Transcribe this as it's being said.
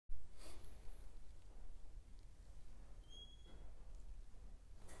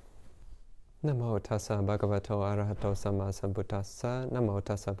Namo tassa bhagavato arahato sammasambuddhassa. Namo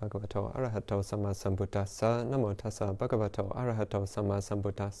tassa bhagavato arahato sammasambuddhassa. Namo tassa bhagavato arahato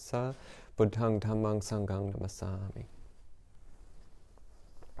sammasambuddhassa. Buddhang dhammang sanghang namasami.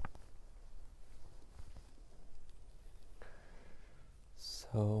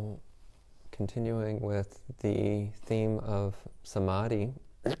 So, continuing with the theme of Samadhi.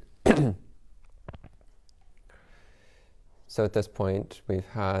 So at this point we've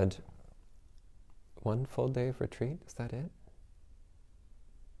had one full day of retreat, is that it?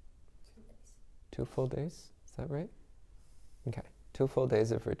 2 days. 2 full days, is that right? Okay, 2 full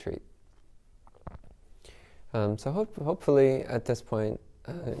days of retreat. So hopefully at this point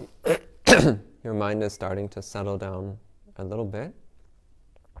your mind is starting to settle down a little bit.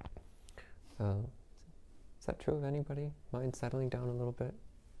 Is that true of anybody? Mind settling down a little bit?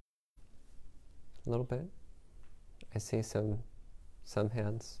 A little bit? I see some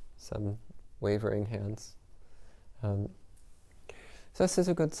hands, some wavering hands. So this is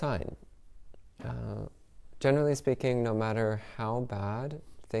a good sign. Generally speaking, no matter how bad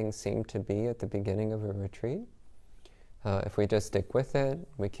things seem to be at the beginning of a retreat, if we just stick with it,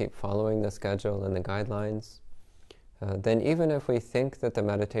 we keep following the schedule and the guidelines, then even if we think that the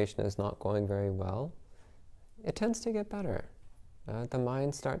meditation is not going very well, it tends to get better. The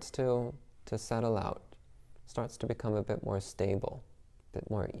mind starts to settle out, starts to become a bit more stable, a bit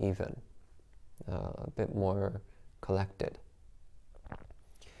more even, a bit more collected.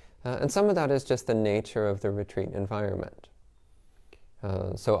 And some of that is just the nature of the retreat environment.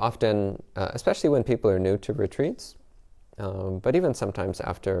 So often, especially when people are new to retreats, but even sometimes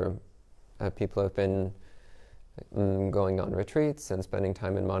after people have been going on retreats and spending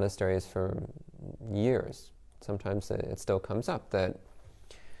time in monasteries for years, sometimes it still comes up that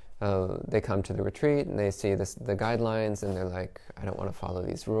they come to the retreat and they see the guidelines and they're like, I don't want to follow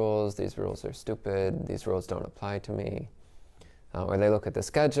these rules are stupid, these rules don't apply to me. Or they look at the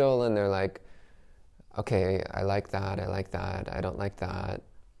schedule and they're like, okay, I like that, I don't like that,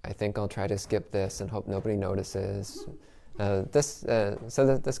 I think I'll try to skip this and hope nobody notices. So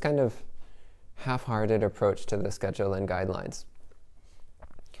this kind of half-hearted approach to the schedule and guidelines.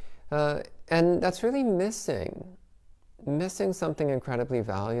 And that's really missing something incredibly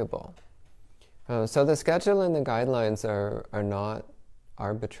valuable. So the schedule and the guidelines are not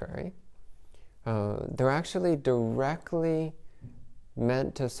arbitrary. They're actually directly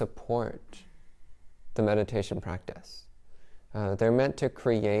meant to support the meditation practice. They're meant to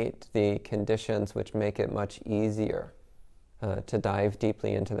create the conditions which make it much easier to dive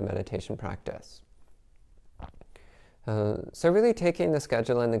deeply into the meditation practice. So really taking the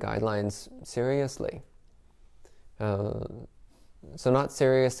schedule and the guidelines seriously. So not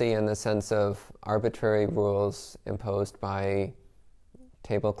seriously in the sense of arbitrary rules imposed by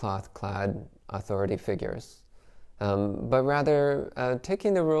tablecloth-clad authority figures, but rather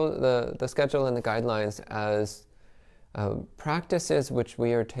taking the schedule and the guidelines as practices which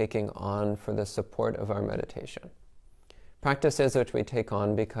we are taking on for the support of our meditation. Practices which we take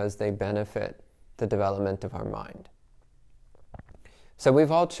on because they benefit the development of our mind. So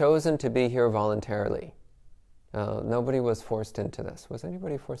we've all chosen to be here voluntarily. Nobody was forced into this. Was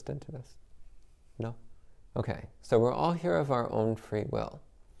anybody forced into this? No? Okay, so we're all here of our own free will.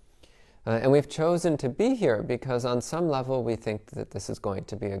 And we've chosen to be here because on some level we think that this is going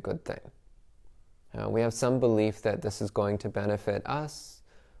to be a good thing. We have some belief that this is going to benefit us,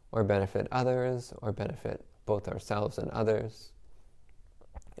 or benefit others, or benefit both ourselves and others.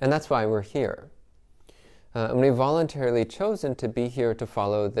 And that's why we're here. And we've voluntarily chosen to be here to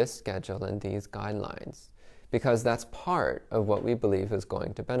follow this schedule and these guidelines, because that's part of what we believe is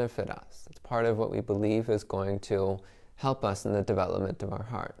going to benefit us. It's part of what we believe is going to help us in the development of our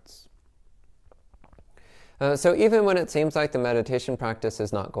hearts. So even when it seems like the meditation practice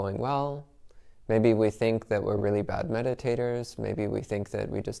is not going well, maybe we think that we're really bad meditators, maybe we think that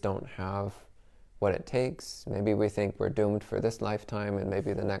we just don't have what it takes, maybe we think we're doomed for this lifetime and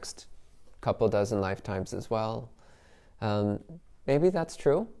maybe the next couple dozen lifetimes as well. Maybe that's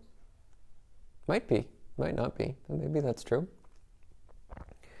true. Might be, might not be, but maybe that's true.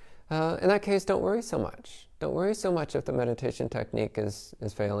 In that case, don't worry so much. Don't worry so much if the meditation technique is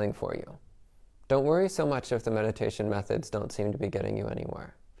failing for you. Don't worry so much if the meditation methods don't seem to be getting you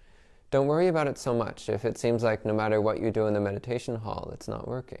anywhere. Don't worry about it so much if it seems like no matter what you do in the meditation hall, it's not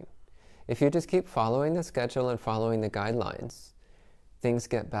working. If you just keep following the schedule and following the guidelines, things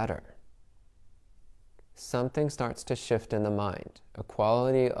get better. Something starts to shift in the mind. A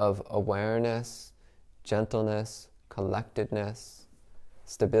quality of awareness, gentleness, collectedness,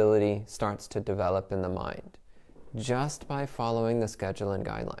 stability starts to develop in the mind just by following the schedule and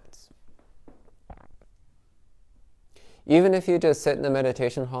guidelines. Even if you just sit in the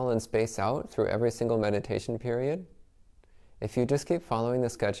meditation hall and space out through every single meditation period, if you just keep following the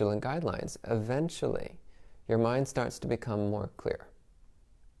schedule and guidelines, eventually your mind starts to become more clear.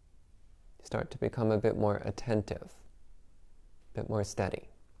 You start to become a bit more attentive, a bit more steady.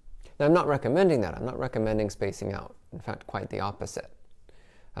 Now, I'm not recommending that. I'm not recommending spacing out. In fact, quite the opposite.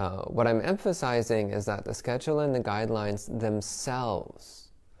 What I'm emphasizing is that the schedule and the guidelines themselves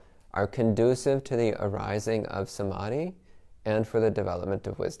are conducive to the arising of samadhi and for the development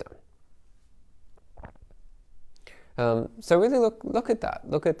of wisdom. So really look at that.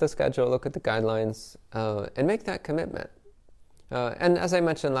 Look at the schedule, look at the guidelines, and make that commitment. And as I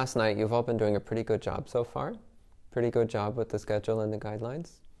mentioned last night, you've all been doing a pretty good job so far. Pretty good job with the schedule and the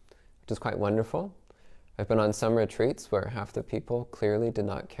guidelines, which is quite wonderful. I've been on some retreats where half the people clearly did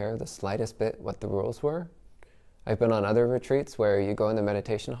not care the slightest bit what the rules were. I've been on other retreats where you go in the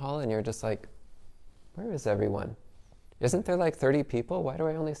meditation hall and you're just like, where is everyone? Isn't there like 30 people? Why do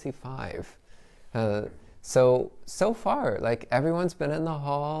I only see 5? So far, like everyone's been in the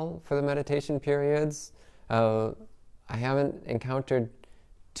hall for the meditation periods. I haven't encountered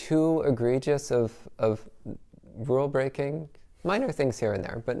too egregious of rule breaking. Minor things here and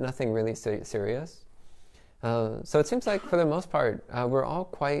there, but nothing really serious. So it seems like for the most part, we're all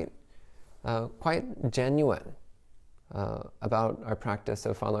quite genuine about our practice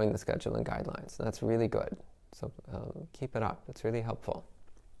of following the schedule and guidelines. That's really good. So keep it up. It's really helpful.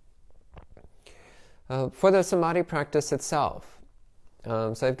 For the samadhi practice itself,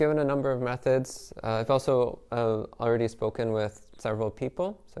 so I've given a number of methods. I've also already spoken with several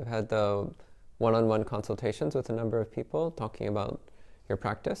people. So I've had the one-on-one consultations with a number of people talking about your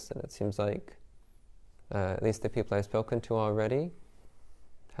practice, and it seems like at least the people I've spoken to already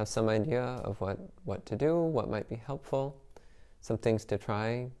have some idea of what to do, what might be helpful, some things to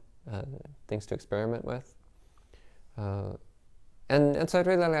try, things to experiment with. And so I'd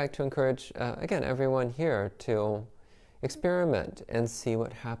really like to encourage, again, everyone here to experiment and see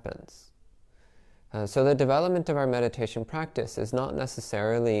what happens. So the development of our meditation practice is not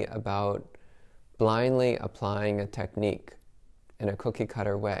necessarily about blindly applying a technique in a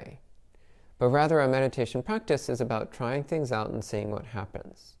cookie-cutter way, but rather our meditation practice is about trying things out and seeing what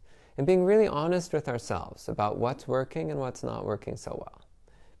happens, and being really honest with ourselves about what's working and what's not working so well.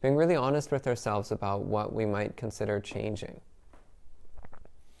 Being really honest with ourselves about what we might consider changing.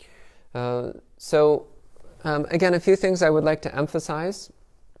 Again, a few things I would like to emphasize.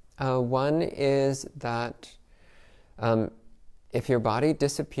 One is that if your body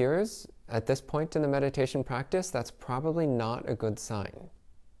disappears at this point in the meditation practice, that's probably not a good sign.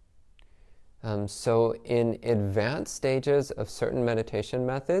 So in advanced stages of certain meditation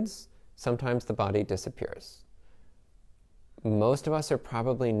methods, sometimes the body disappears. Most of us are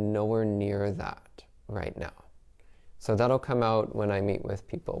probably nowhere near that right now. So that'll come out when I meet with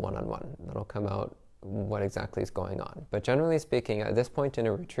people one-on-one. That'll come out what exactly is going on. But generally speaking, at this point in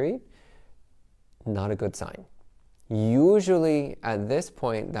a retreat, not a good sign. Usually at this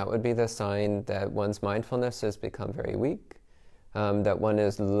point, that would be the sign that one's mindfulness has become very weak, that one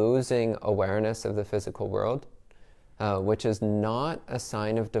is losing awareness of the physical world, which is not a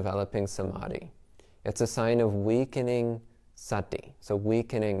sign of developing samadhi. It's a sign of weakening sati, so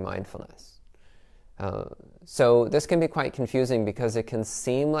weakening mindfulness. So this can be quite confusing because it can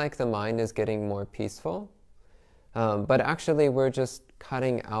seem like the mind is getting more peaceful, but actually we're just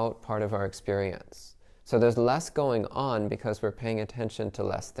cutting out part of our experience. So there's less going on because we're paying attention to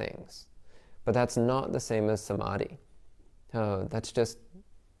less things. But that's not the same as samadhi. That's just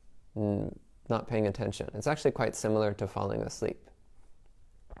not paying attention. It's actually quite similar to falling asleep.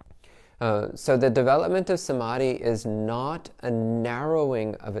 So the development of samadhi is not a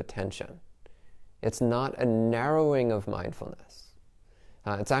narrowing of attention. It's not a narrowing of mindfulness.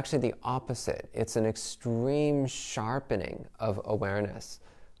 It's actually the opposite. It's an extreme sharpening of awareness,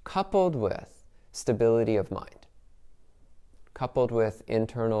 coupled with stability of mind, coupled with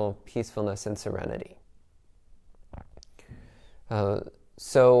internal peacefulness and serenity.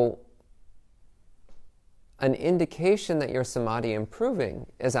 So an indication that your samadhi improving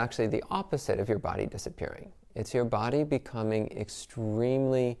is actually the opposite of your body disappearing. It's your body becoming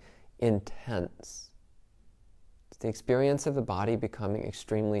extremely intense. It's the experience of the body becoming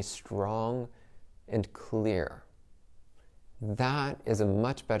extremely strong and clear. That is a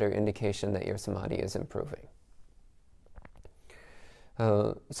much better indication that your samadhi is improving.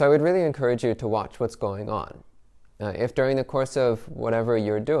 So I would really encourage you to watch what's going on. If during the course of whatever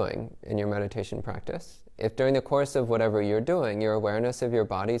you're doing in your meditation practice, if during the course of whatever you're doing, your awareness of your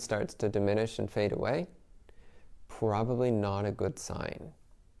body starts to diminish and fade away, probably not a good sign.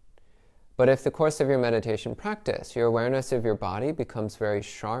 But if the course of your meditation practice, your awareness of your body becomes very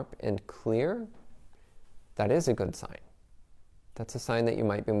sharp and clear, that is a good sign. That's a sign that you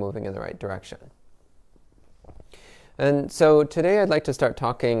might be moving in the right direction. And so today I'd like to start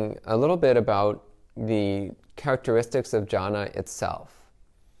talking a little bit about the characteristics of jhana itself.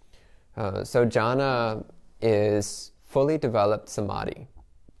 So jhana is fully developed samadhi.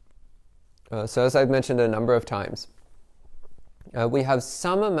 So as I've mentioned a number of times, we have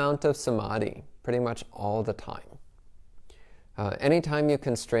some amount of samadhi pretty much all the time. Anytime you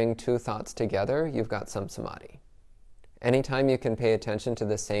can string two thoughts together, you've got some samadhi. Anytime you can pay attention to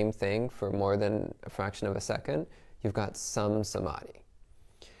the same thing for more than a fraction of a second, you've got some samadhi.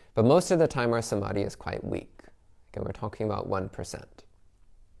 But most of the time our samadhi is quite weak. Again, we're talking about 1%.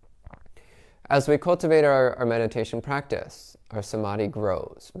 As we cultivate our meditation practice, our samadhi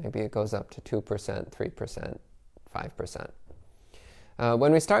grows. Maybe it goes up to 2%, 3%, 5%.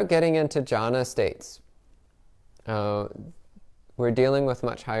 When we start getting into jhana states, we're dealing with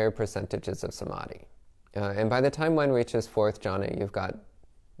much higher percentages of samadhi. And by the time one reaches fourth jhana, you've got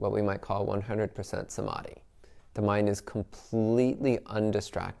what we might call 100% samadhi. The mind is completely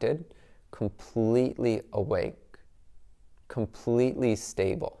undistracted, completely awake, completely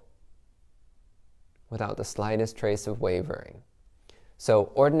stable, without the slightest trace of wavering. So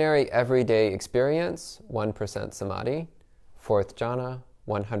ordinary everyday experience, 1% samadhi. Fourth jhana,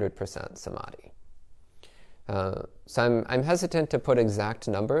 100% samadhi. So I'm hesitant to put exact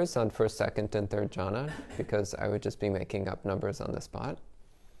numbers on first, second, and third jhana because I would just be making up numbers on the spot.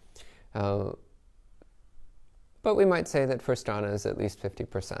 But we might say that first jhana is at least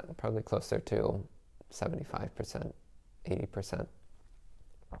 50%, probably closer to 75%, 80%.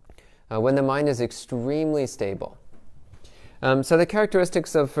 When the mind is extremely stable. So the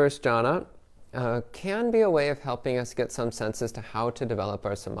characteristics of first jhana can be a way of helping us get some sense as to how to develop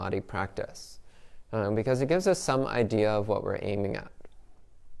our samadhi practice, because it gives us some idea of what we're aiming at.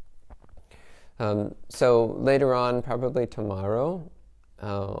 So later on, probably tomorrow,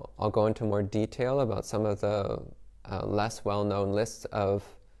 I'll go into more detail about some of the less well-known lists of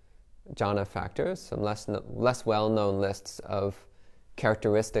jhana factors, some less well-known lists of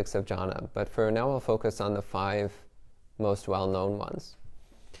characteristics of jhana. But for now, I'll focus on the 5 most well-known ones.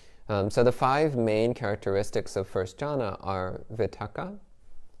 So the 5 main characteristics of first jhana are vitakka,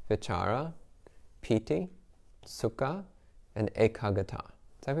 vichara, piti, sukha, and ekaggata.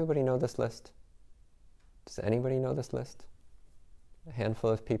 Does everybody know this list? Does anybody know this list? A handful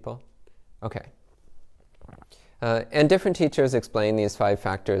of people? Okay. And different teachers explain these 5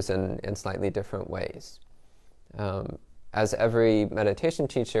 factors in slightly different ways. As every meditation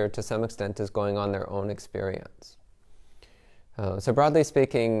teacher, to some extent, is going on their own experience. So broadly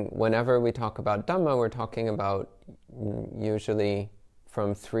speaking, whenever we talk about Dhamma, we're talking about usually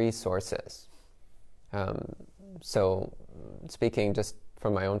from 3 sources. So speaking just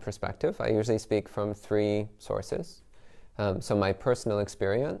from my own perspective, I usually speak from 3 sources. So my personal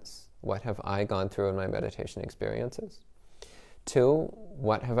experience, what have I gone through in my meditation experiences? 2,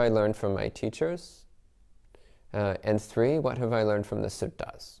 what have I learned from my teachers? And 3, what have I learned from the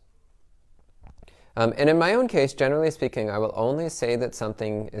suttas? And in my own case, generally speaking, I will only say that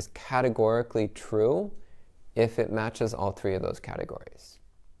something is categorically true if it matches all 3 of those categories.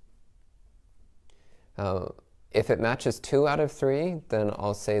 If it matches 2 out of 3, then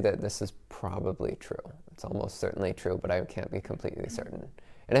I'll say that this is probably true. It's almost certainly true, but I can't be completely certain.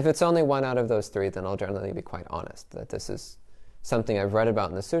 And if it's only 1 out of those 3, then I'll generally be quite honest that this is something I've read about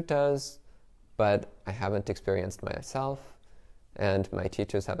in the suttas, but I haven't experienced myself, and my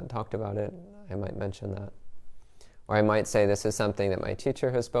teachers haven't talked about it. I might mention that. Or I might say this is something that my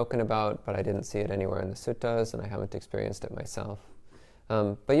teacher has spoken about, but I didn't see it anywhere in the suttas, and I haven't experienced it myself.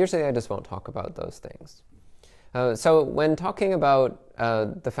 But usually I just won't talk about those things. So when talking about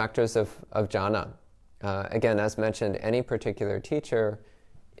the factors of jhana, again, as mentioned, any particular teacher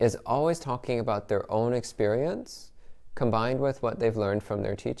is always talking about their own experience combined with what they've learned from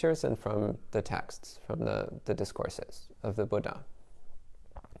their teachers and from the texts, from the discourses of the Buddha.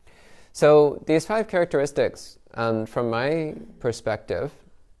 So these 5 characteristics, from my perspective,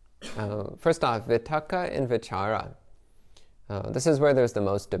 first off, vitakka and vichara. This is where there's the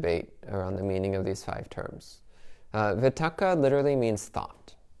most debate around the meaning of these 5 terms. Vitakka literally means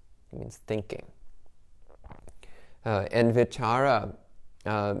thought. It means thinking. And vichara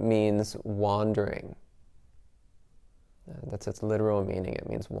means wandering. That's its literal meaning. It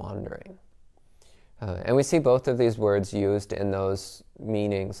means wandering. And we see both of these words used in those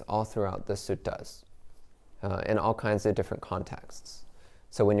meanings all throughout the suttas, in all kinds of different contexts.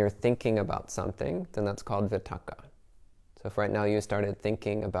 So when you're thinking about something, then that's called vitakka. So if right now you started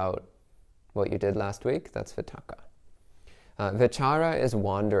thinking about what you did last week, that's vitakka. Vichara is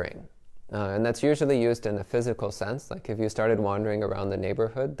wandering, and that's usually used in a physical sense, like if you started wandering around the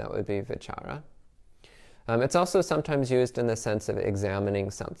neighborhood, that would be vichara. It's also sometimes used in the sense of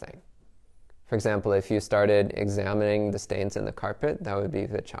examining something. For example, if you started examining the stains in the carpet, that would be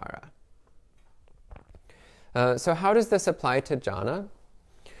vichara. So how does this apply to jhana?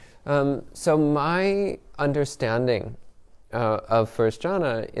 So my understanding of first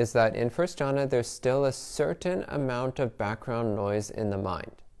jhana is that in first jhana there's still a certain amount of background noise in the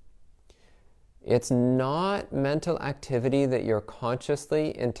mind. It's not mental activity that you're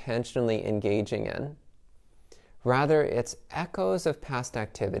consciously, intentionally engaging in. Rather, it's echoes of past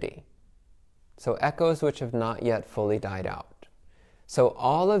activity. So echoes which have not yet fully died out. So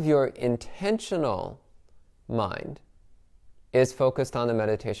all of your intentional mind is focused on the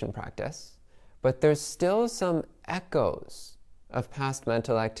meditation practice, but there's still some echoes of past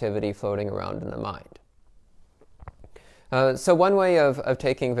mental activity floating around in the mind. So one way of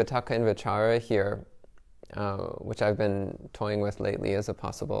taking vitakka and vichara here, which I've been toying with lately as a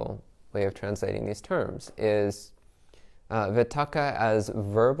possible way of translating these terms, is vitakka as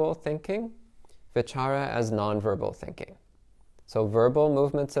verbal thinking, vichara as non-verbal thinking. So verbal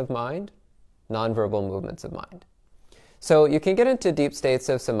movements of mind, non-verbal movements of mind. So you can get into deep states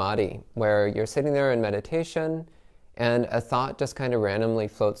of samadhi where you're sitting there in meditation and a thought just kind of randomly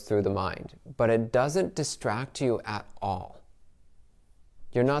floats through the mind, but it doesn't distract you at all.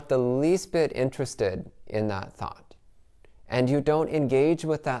 You're not the least bit interested in that thought, and you don't engage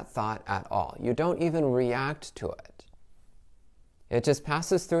with that thought at all. You don't even react to it. It just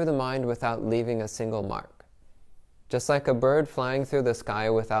passes through the mind without leaving a single mark, just like a bird flying through the sky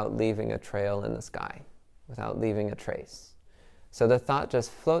without leaving a trail in the sky, without leaving a trace. So the thought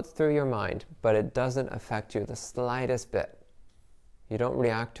just floats through your mind, but it doesn't affect you the slightest bit. You don't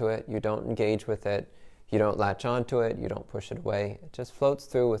react to it, you don't engage with it, you don't latch onto it, you don't push it away. It just floats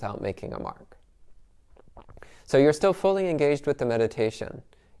through without making a mark. So you're still fully engaged with the meditation,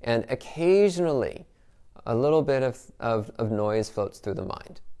 and occasionally a little bit of noise floats through the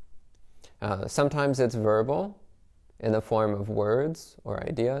mind. Sometimes it's verbal in the form of words or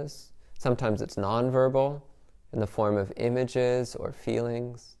ideas. Sometimes it's non-verbal in the form of images or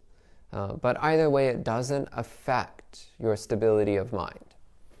feelings. But either way, it doesn't affect your stability of mind.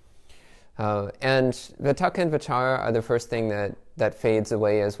 And vitakka and vichara are the first thing that fades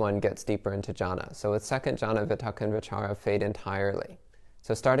away as one gets deeper into jhana. So with second jhana, vitakka and vichara fade entirely.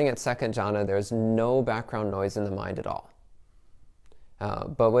 So starting at second jhana, there's no background noise in the mind at all.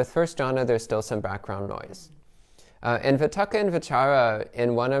 But with first jhana, there's still some background noise. And vitakka and vichara,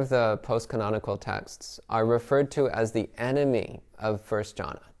 in one of the post-canonical texts, are referred to as the enemy of first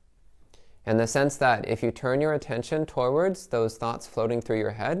jhana, in the sense that if you turn your attention towards those thoughts floating through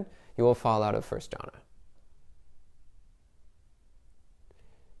your head, you will fall out of first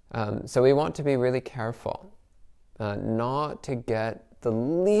jhana. So we want to be really careful not to get the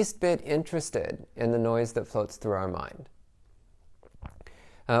least bit interested in the noise that floats through our mind.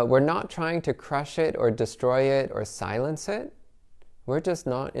 We're not trying to crush it or destroy it or silence it. We're just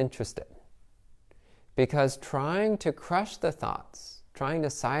not interested. Because trying to crush the thoughts, trying to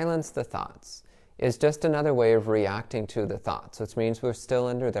silence the thoughts, is just another way of reacting to the thoughts, which means we're still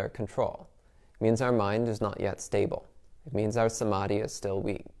under their control. It means our mind is not yet stable. It means our samadhi is still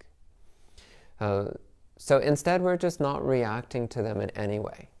weak. So instead, we're just not reacting to them in any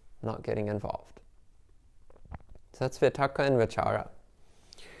way, not getting involved. So that's vitakka and vichara.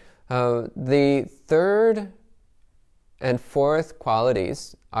 The third and fourth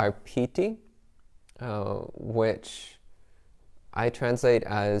qualities are piti, which I translate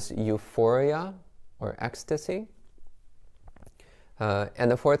as euphoria or ecstasy.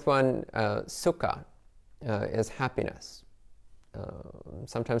 And the fourth one, sukha, is happiness,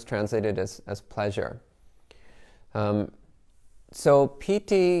 sometimes translated as pleasure. So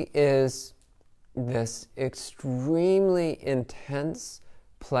piti is this extremely intense,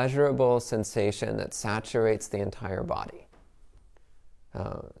 pleasurable sensation that saturates the entire body.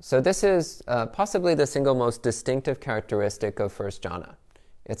 So this is possibly the single most distinctive characteristic of first jhana.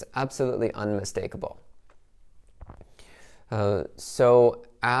 It's absolutely unmistakable. And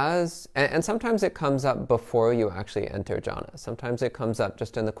sometimes it comes up before you actually enter jhana. Sometimes it comes up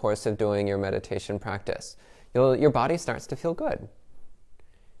just in the course of doing your meditation practice. Your body starts to feel good.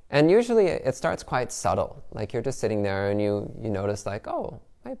 And usually it starts quite subtle. Like you're just sitting there and you notice like, oh,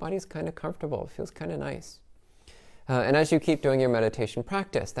 my body's kind of comfortable. It feels kind of nice. And as you keep doing your meditation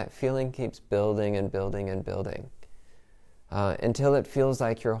practice, that feeling keeps building and building and building until it feels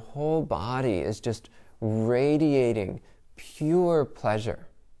like your whole body is just radiating pure pleasure.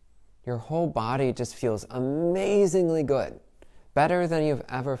 Your whole body just feels amazingly good, better than you've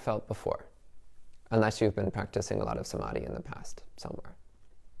ever felt before, unless you've been practicing a lot of samadhi in the past somewhere.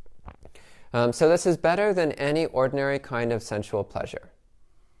 So this is better than any ordinary kind of sensual pleasure.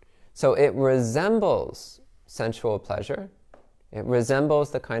 So it resembles sensual pleasure. It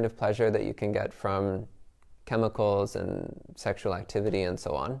resembles the kind of pleasure that you can get from chemicals and sexual activity and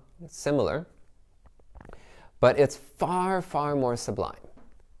so on. It's similar. But it's far, far more sublime,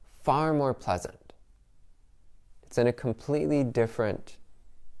 far more pleasant. It's in a completely different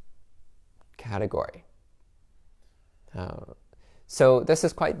category. So this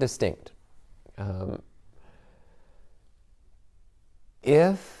is quite distinct.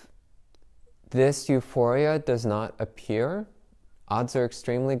 If this euphoria does not appear, odds are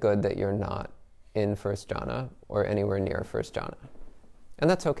extremely good that you're not in first jhana or anywhere near first jhana. And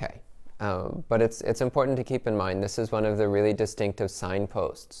that's okay. But it's important to keep in mind this is one of the really distinctive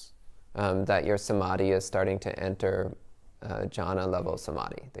signposts that your samadhi is starting to enter jhana level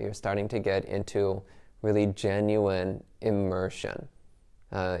samadhi, that you're starting to get into really genuine immersion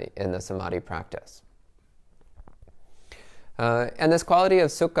in the samadhi practice. And this quality of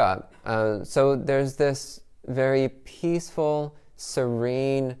sukha, so there's this very peaceful,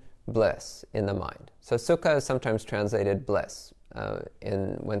 serene bliss in the mind. So sukha is sometimes translated bliss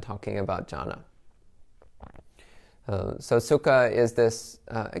when talking about jhana. So sukha is this,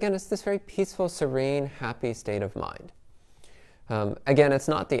 again, it's this very peaceful, serene, happy state of mind. Again, it's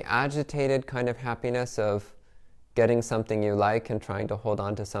not the agitated kind of happiness of getting something you like and trying to hold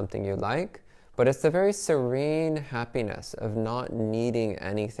on to something you like, but it's the very serene happiness of not needing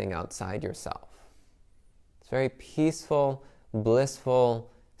anything outside yourself. It's a very peaceful,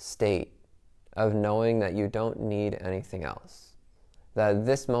 blissful state of knowing that you don't need anything else. That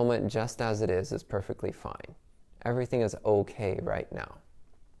this moment, just as it is perfectly fine. Everything is okay right now.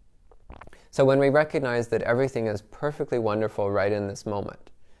 So when we recognize that everything is perfectly wonderful right in this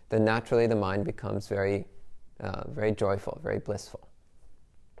moment, then naturally the mind becomes very joyful, very blissful.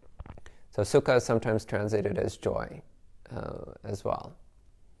 So sukha is sometimes translated as joy as well.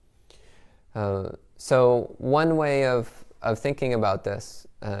 So one way of thinking about this,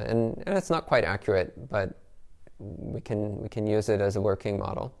 and it's not quite accurate, but we can use it as a working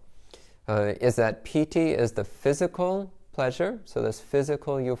model, is that piti is the physical pleasure, so this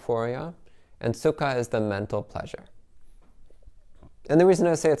physical euphoria, and sukha is the mental pleasure. And the reason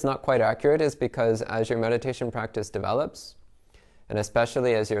I say it's not quite accurate is because as your meditation practice develops, and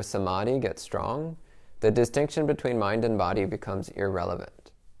especially as your samadhi gets strong, the distinction between mind and body becomes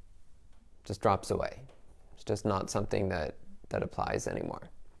irrelevant. Just drops away. It's just not something that applies anymore.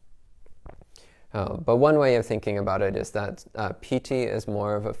 But one way of thinking about it is that piti is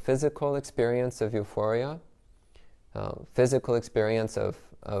more of a physical experience of euphoria, physical experience of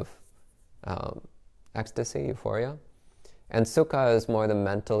ecstasy, euphoria, and sukha is more the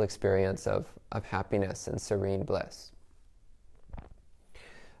mental experience of happiness and serene bliss.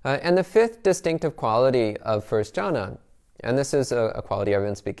 And the fifth distinctive quality of first jhana, and this is a quality I've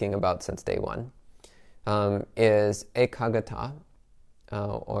been speaking about since day one, is ekagata,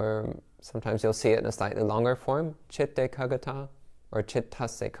 or sometimes you'll see it in a slightly longer form, chit ekagata, or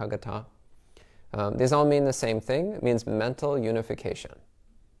chittas ekagata. These all mean the same thing. It means mental unification,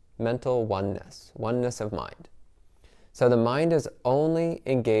 mental oneness, oneness of mind. So the mind is only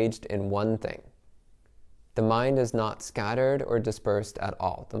engaged in one thing. The mind is not scattered or dispersed at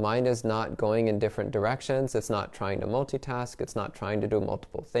all. The mind is not going in different directions. It's not trying to multitask. It's not trying to do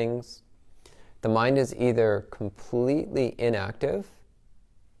multiple things. The mind is either completely inactive,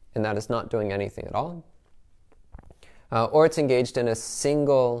 and that is not doing anything at all, or it's engaged in a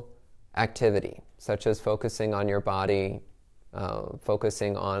single activity, such as focusing on your body,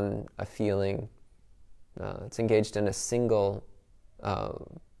 focusing on a feeling. It's engaged in a single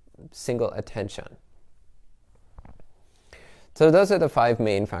attention. So those are the five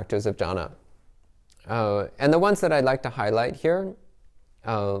main factors of jhana. And the ones that I'd like to highlight here,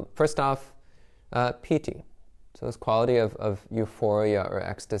 first off, piti. So this quality of euphoria or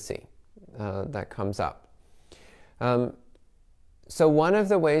ecstasy that comes up. So one of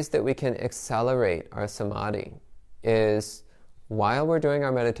the ways that we can accelerate our samadhi is while we're doing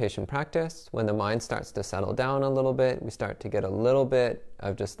our meditation practice, when the mind starts to settle down a little bit, we start to get a little bit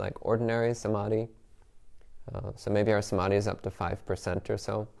of just like ordinary samadhi. So maybe our samadhi is up to 5% or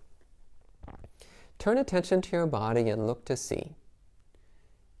so. Turn attention to your body and look to see,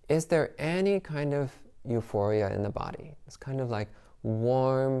 is there any kind of euphoria in the body? It's kind of like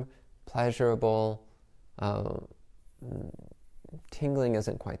warm, pleasurable, tingling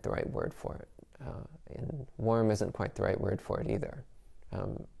isn't quite the right word for it. And warm isn't quite the right word for it either.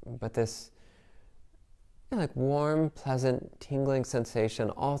 but this like warm, pleasant, tingling sensation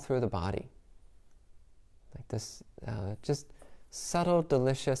all through the body. Like this just subtle,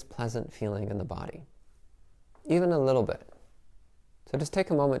 delicious, pleasant feeling in the body. Even a little bit. So just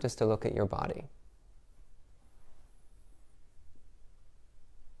take a moment just to look at your body.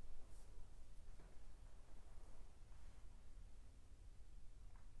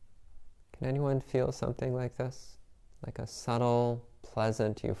 Can anyone feel something like this? Like a subtle,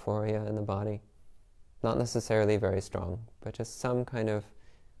 pleasant euphoria in the body? Not necessarily very strong, but just some kind of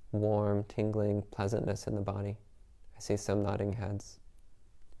warm, tingling pleasantness in the body. I see some nodding heads.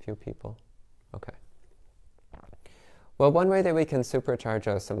 A few people. Okay. Well, one way that we can supercharge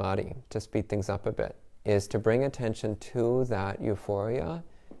our samadhi, to speed things up a bit, is to bring attention to that euphoria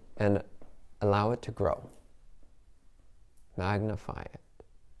and allow it to grow. Magnify it.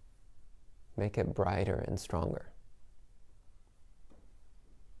 Make it brighter and stronger.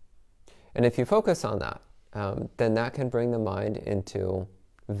 And if you focus on that, then that can bring the mind into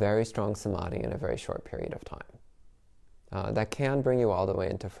very strong samadhi in a very short period of time. That can bring you all the way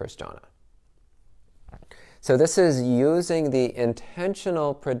into first jhana. So this is using the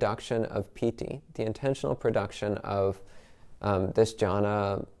intentional production of piti, the intentional production of this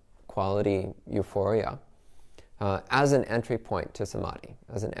jhana quality euphoria, as an entry point to samadhi,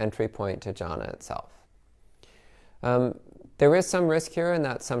 as an entry point to jhana itself. There is some risk here in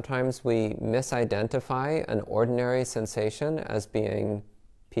that sometimes we misidentify an ordinary sensation as being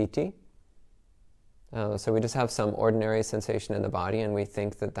piti. So we just have some ordinary sensation in the body and we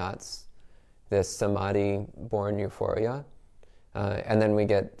think that that's this samadhi-born euphoria. And then we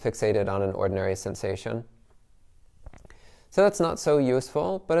get fixated on an ordinary sensation. So that's not so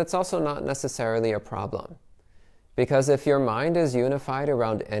useful, but it's also not necessarily a problem. Because if your mind is unified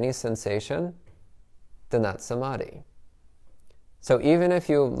around any sensation, then that's samadhi. So even if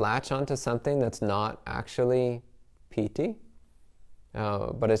you latch onto something that's not actually piti,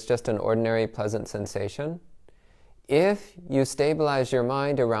 but it's just an ordinary pleasant sensation, if you stabilize your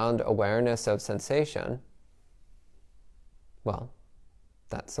mind around awareness of sensation, well,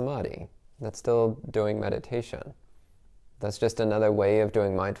 that's samadhi. That's still doing meditation. That's just another way of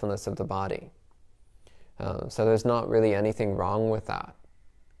doing mindfulness of the body. So there's not really anything wrong with that.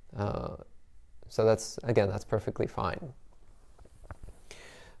 So that's perfectly fine.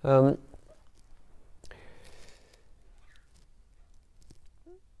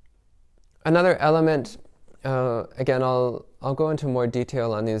 Another element, again, I'll go into more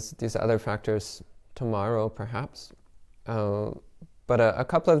detail on these other factors tomorrow, perhaps. But a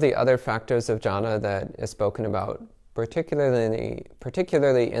couple of the other factors of jhana that is spoken about, particularly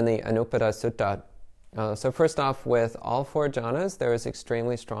in the Anupada Sutta. So first off, with all four jhanas, there is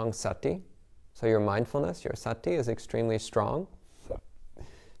extremely strong sati. So your mindfulness, your sati, is extremely strong.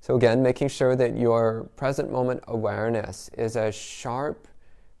 So again, making sure that your present moment awareness is as sharp,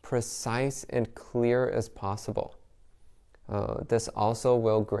 precise, and clear as possible. This also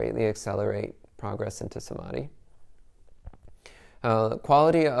will greatly accelerate progress into samadhi.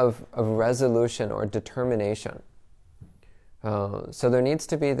 Quality of resolution or determination. So there needs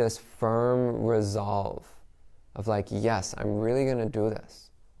to be this firm resolve of like, yes, I'm really going to do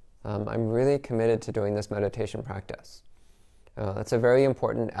this. I'm really committed to doing this meditation practice. That's a very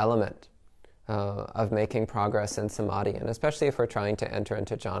important element of making progress in samadhi, and especially if we're trying to enter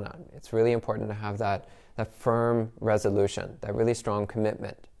into jhana. It's really important to have that firm resolution, that really strong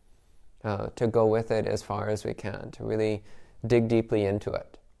commitment to go with it as far as we can, to really dig deeply into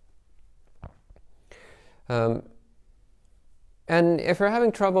it. And if we're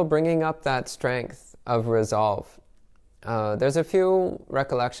having trouble bringing up that strength of resolve, there's a few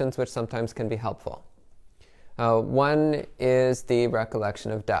recollections which sometimes can be helpful. One is the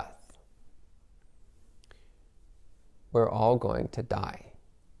recollection of death. We're all going to die.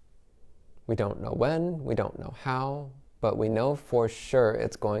 We don't know when, we don't know how, but we know for sure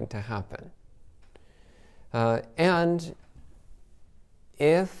it's going to happen. And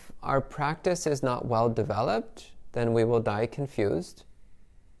if our practice is not well developed, then we will die confused,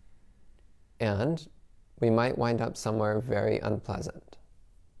 and we might wind up somewhere very unpleasant.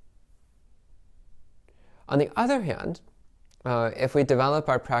 On the other hand, if we develop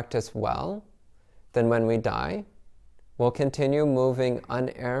our practice well, then when we die, we'll continue moving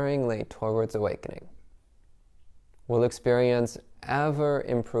unerringly towards awakening. We'll experience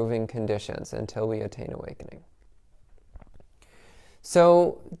ever-improving conditions until we attain awakening.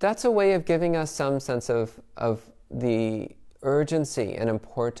 So that's a way of giving us some sense of the urgency and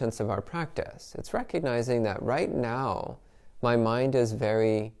importance of our practice. It's recognizing that right now, my mind is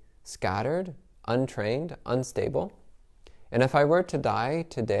very scattered, untrained, unstable, And if I were to die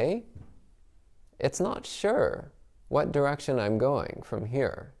today, it's not sure what direction I'm going from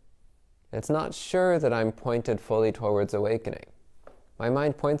here. It's not sure that I'm pointed fully towards awakening. My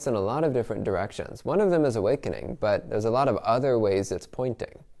mind points in a lot of different directions. One of them is awakening, but there's a lot of other ways it's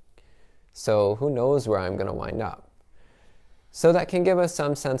pointing. So who knows where I'm going to wind up? So that can give us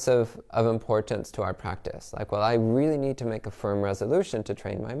some sense of importance to our practice. Like, well, I really need to make a firm resolution to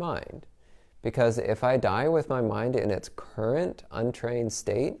train my mind. Because if I die with my mind in its current untrained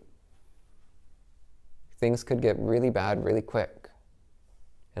state, things could get really bad really quick.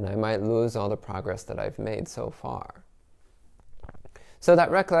 And I might lose all the progress that I've made so far. So that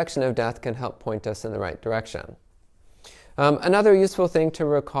recollection of death can help point us in the right direction. Another useful thing to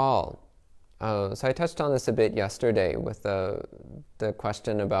recall. So I touched on this a bit yesterday with the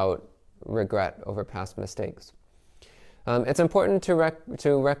question about regret over past mistakes. It's important to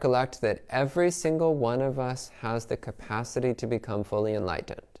recollect that every single one of us has the capacity to become fully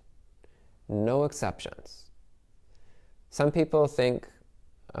enlightened. No exceptions. Some people think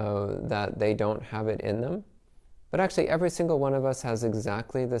that they don't have it in them, but actually every single one of us has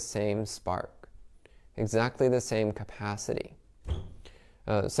exactly the same spark, exactly the same capacity.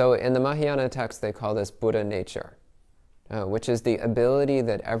 So in the Mahayana text, they call this Buddha nature, which is the ability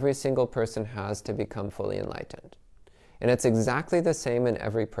that every single person has to become fully enlightened. And it's exactly the same in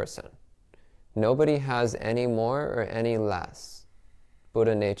every person. Nobody has any more or any less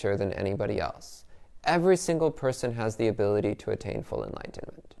Buddha nature than anybody else. Every single person has the ability to attain full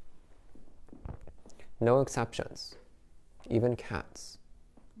enlightenment. No exceptions. Even cats,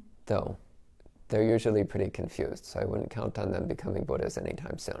 though they're usually pretty confused, so I wouldn't count on them becoming Buddhas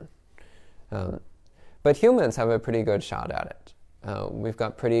anytime soon. But humans have a pretty good shot at it. We've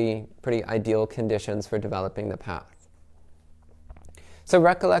got pretty ideal conditions for developing the path. So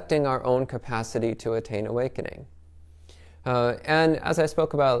recollecting our own capacity to attain awakening. And as I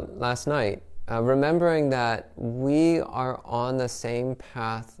spoke about last night, remembering that we are on the same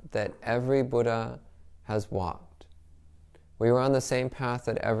path that every Buddha has walked. We were on the same path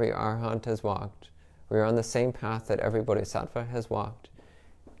that every Arahant has walked. We are on the same path that every Bodhisattva has walked.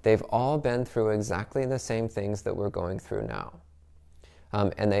 They've all been through exactly the same things that we're going through now.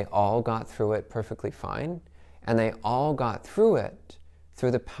 And they all got through it perfectly fine. And they all got through it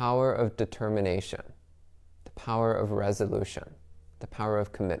through the power of determination, the power of resolution, the power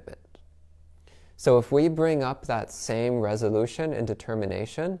of commitment. So if we bring up that same resolution and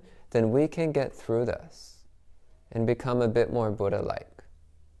determination, then we can get through this and become a bit more Buddha-like.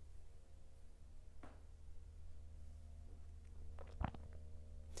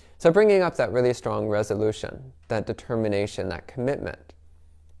 So bringing up that really strong resolution, that determination, that commitment,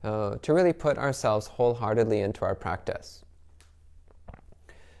 to really put ourselves wholeheartedly into our practice.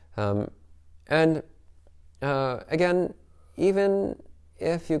 Again, even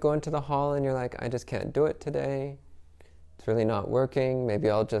if you go into the hall and you're like, I just can't do it today, it's really not working, maybe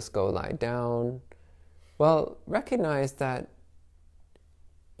I'll just go lie down. Well, recognize that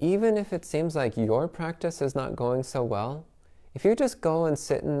even if it seems like your practice is not going so well, if you just go and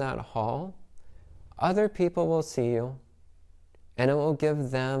sit in that hall, other people will see you, and it will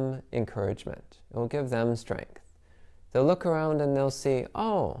give them encouragement. It will give them strength. They'll look around and they'll see,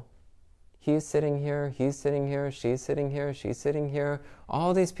 oh, he's sitting here, she's sitting here, she's sitting here.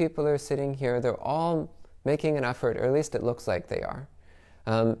 All these people are sitting here. They're all making an effort, or at least it looks like they are.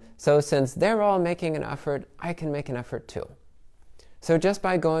 So since they're all making an effort, I can make an effort too. So just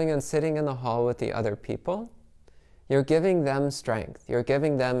by going and sitting in the hall with the other people, you're giving them strength. You're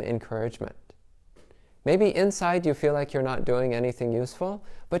giving them encouragement. Maybe inside you feel like you're not doing anything useful,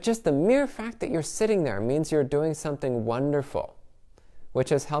 but just the mere fact that you're sitting there means you're doing something wonderful,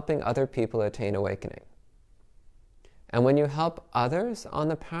 which is helping other people attain awakening. And when you help others on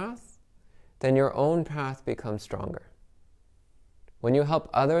the path, then your own path becomes stronger. When you help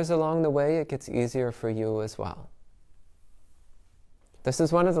others along the way, it gets easier for you as well. This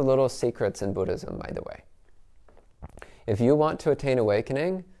is one of the little secrets in Buddhism, by the way. If you want to attain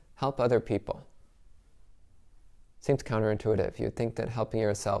awakening, help other people. Seems counterintuitive. You'd think that helping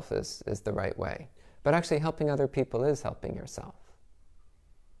yourself is the right way. But actually helping other people is helping yourself.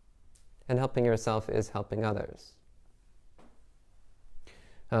 And helping yourself is helping others.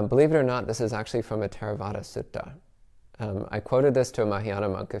 Believe it or not, this is actually from a Theravada sutta. I quoted this to a Mahayana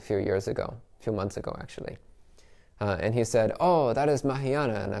monk a few months ago actually. And he said, oh, that is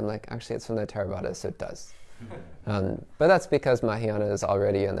Mahayana. And I'm like, actually it's from the Theravada suttas. But that's because Mahayana is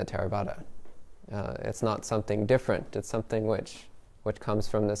already in the Theravada. It's not something different. It's something which comes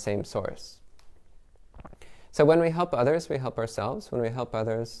from the same source. So when we help others, we help ourselves. When we help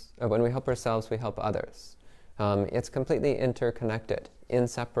ourselves, we help others. It's completely interconnected,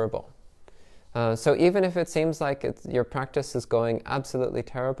 inseparable. So even if it seems like your practice is going absolutely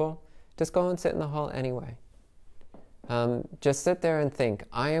terrible, just go and sit in the hall anyway. Just sit there and think,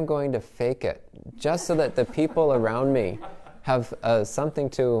 I am going to fake it, just so that the people around me have something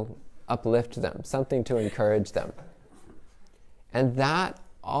to uplift them, something to encourage them. And that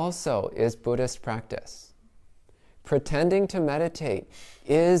also is Buddhist practice. Pretending to meditate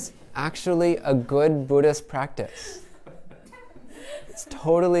is actually a good Buddhist practice. It's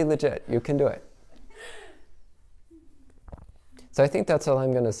totally legit. You can do it. So I think that's all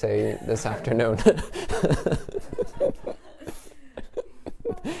I'm going to say this afternoon.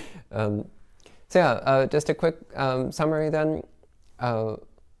 Just a quick summary then.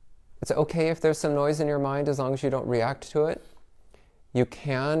 It's okay if there's some noise in your mind as long as you don't react to it. You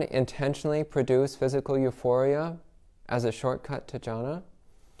can intentionally produce physical euphoria as a shortcut to jhana.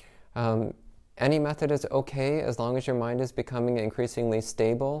 Any method is okay as long as your mind is becoming increasingly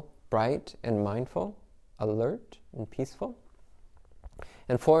stable, bright, and mindful, alert, and peaceful.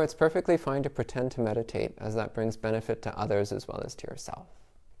 And 4, it's perfectly fine to pretend to meditate, as that brings benefit to others as well as to yourself.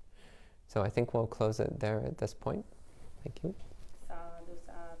 So I think we'll close it there at this point. Thank you.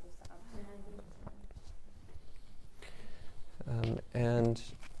 And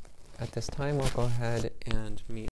at this time, we'll go ahead and meet